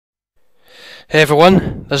Hey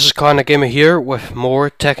everyone, this is Clarinetgamer here with more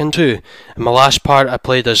Tekken 2. In my last part I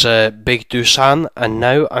played as Big Dusan, and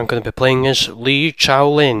now I'm going to be playing as Lee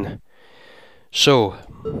Chaolan. So,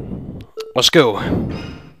 let's go.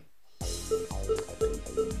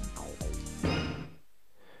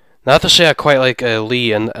 Now I have to say I quite like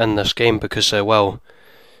Lee in this game because, well,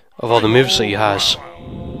 of all the moves that he has.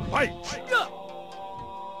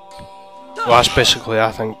 Well, that's basically,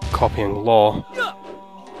 I think, copying Law.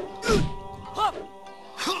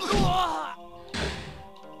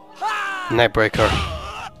 Neckbreaker.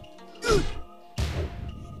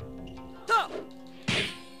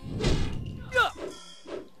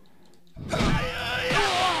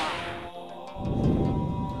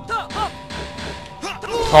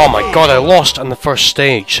 Oh my god, I lost in the first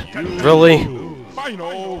stage. Really?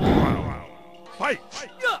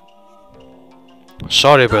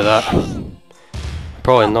 Sorry about that.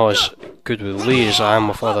 Probably not as good with Lee as I am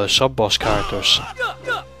with other sub-boss characters.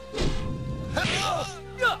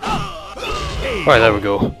 Right, there we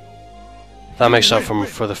go. That makes up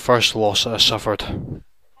for the first loss that I suffered.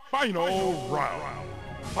 Final round.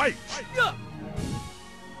 Fight!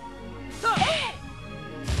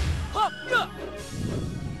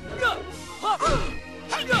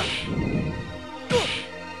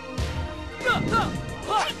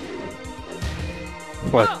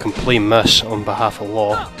 What a complete miss on behalf of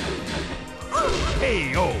Law.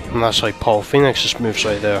 And that's like Paul Phoenix's moves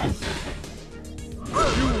right there.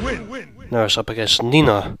 Now it's up against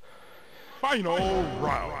Nina. Final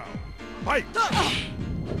round. Fight!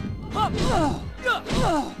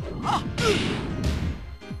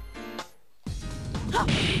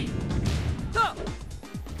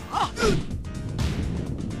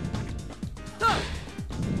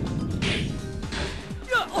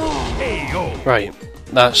 Right,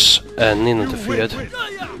 that's Nina defeated.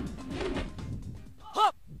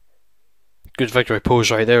 Good victory pose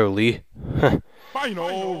right there, Lee.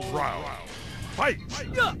 Final round. Fight!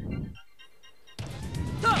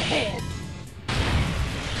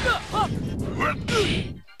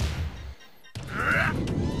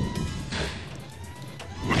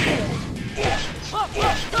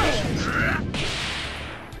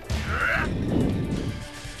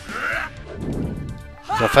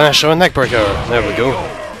 The finish on Neckbreaker. There we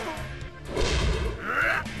go.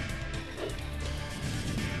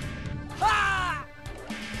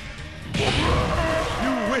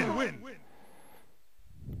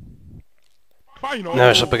 Now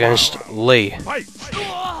it's up against Lee.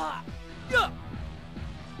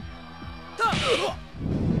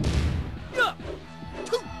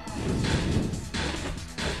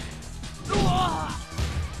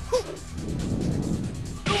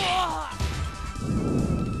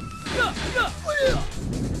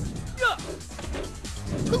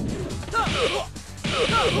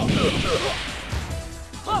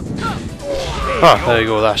 Ah, there you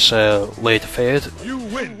go, that's Lee defeated.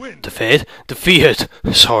 Defeated!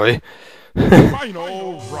 Sorry.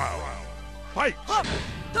 Final round. Fight!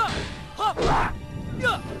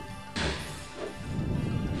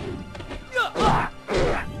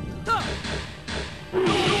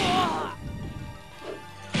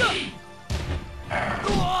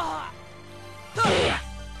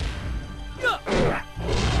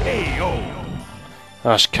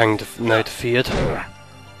 That's King now defeated.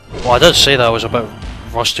 Well, I did say that I was a bit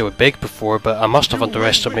rusty with Big before, but I must have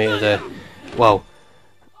underestimated, well,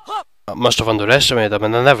 I must have underestimated him,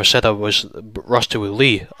 and I never said I was rusty with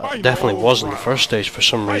Lee. I definitely was in the first stage for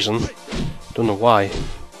some reason. Don't know why.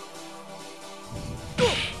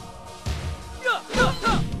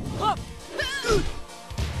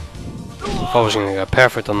 I was going to get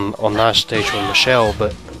perfect on that stage with Michelle,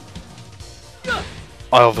 but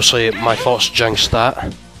I obviously, my thoughts jinxed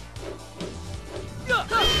that.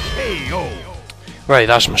 Right,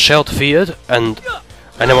 that's Michelle defeated, and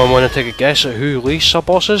anyone want to take a guess at who Lee's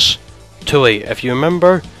sub-boss is? Too late. If you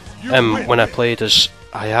remember, when I played as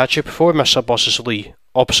Heihachi before, my sub-boss is Lee.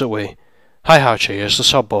 Opposite way. Heihachi is the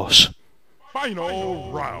sub-boss.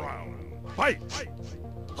 Final round. Fight!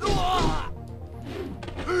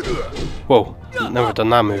 Whoa, never done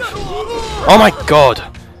that move. Oh my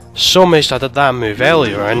god! So amazed I did that move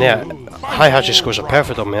earlier, and yet Heihachi scores a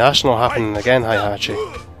perfect on me. That's not happening again, Heihachi.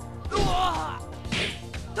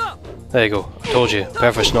 There you go, I told you,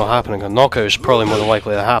 perfect's not happening. A knockout is probably more than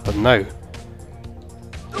likely to happen now.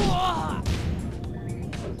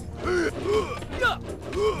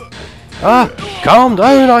 Ah! Calm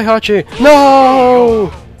down, Heihachi!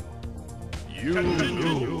 No!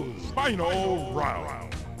 Final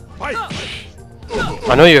round. Fight!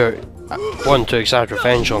 I know you're wanting to exact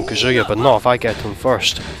revenge on Kazuya, but not if I get him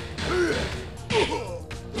first.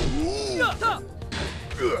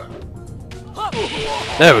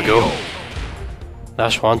 There we go.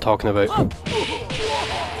 That's what I'm talking about.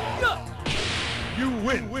 You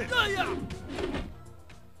win.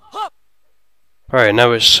 Alright,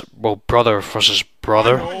 now it's, well, brother versus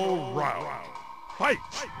brother. Final round. Fight.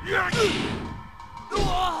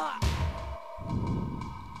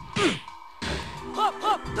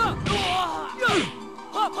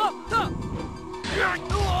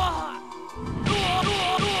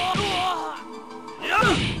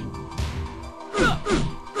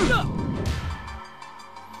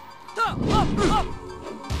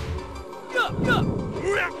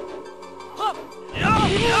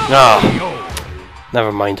 Ah,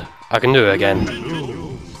 never mind. I can do it again.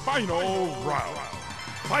 Final round.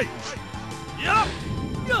 Fight.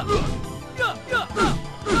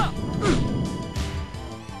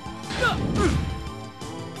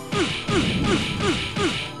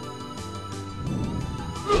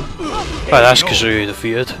 Right, that's Kazooie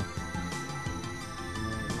defeated.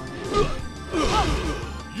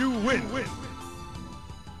 You win.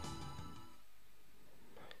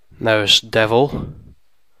 Now it's Devil.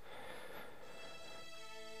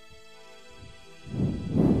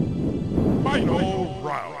 Final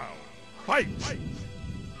round. Fight.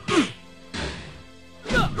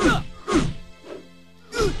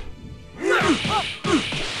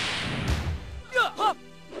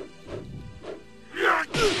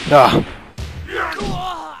 Ah.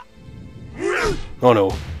 Oh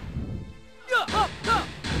no.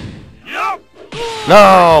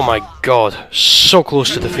 No, my god. So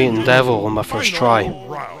close to defeating Devil on my first try.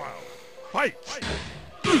 Fight.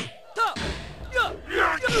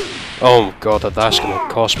 Oh god, that's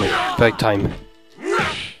gonna cost me big time.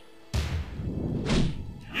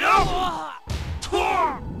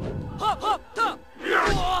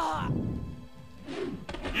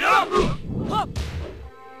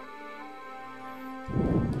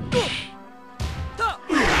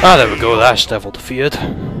 Ah, there we go, that's Devil defeated.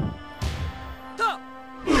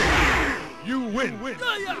 You win.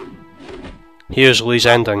 Here's Lee's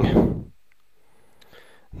ending.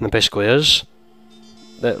 And it basically is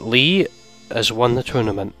that Lee has won the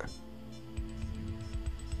tournament.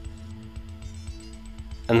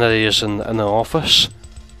 And there he is in the office.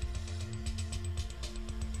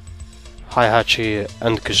 Heihachi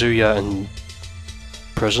and Kazuya in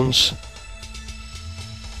prisons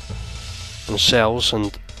and cells,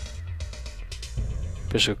 and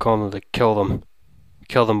basically calling them to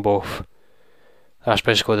kill them both. That's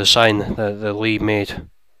basically the sign that Lee made.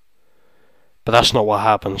 But that's not what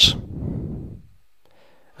happens.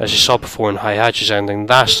 As you saw before in Heihachi's ending,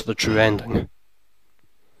 that's the true ending.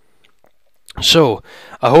 So,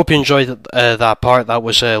 I hope you enjoyed that part. That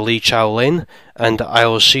was Lee Chaolan, and I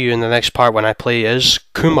will see you in the next part when I play as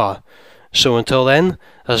Kuma. So until then,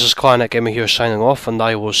 this is Clarinetgamer here signing off, and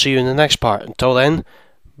I will see you in the next part. Until then,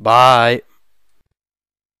 bye.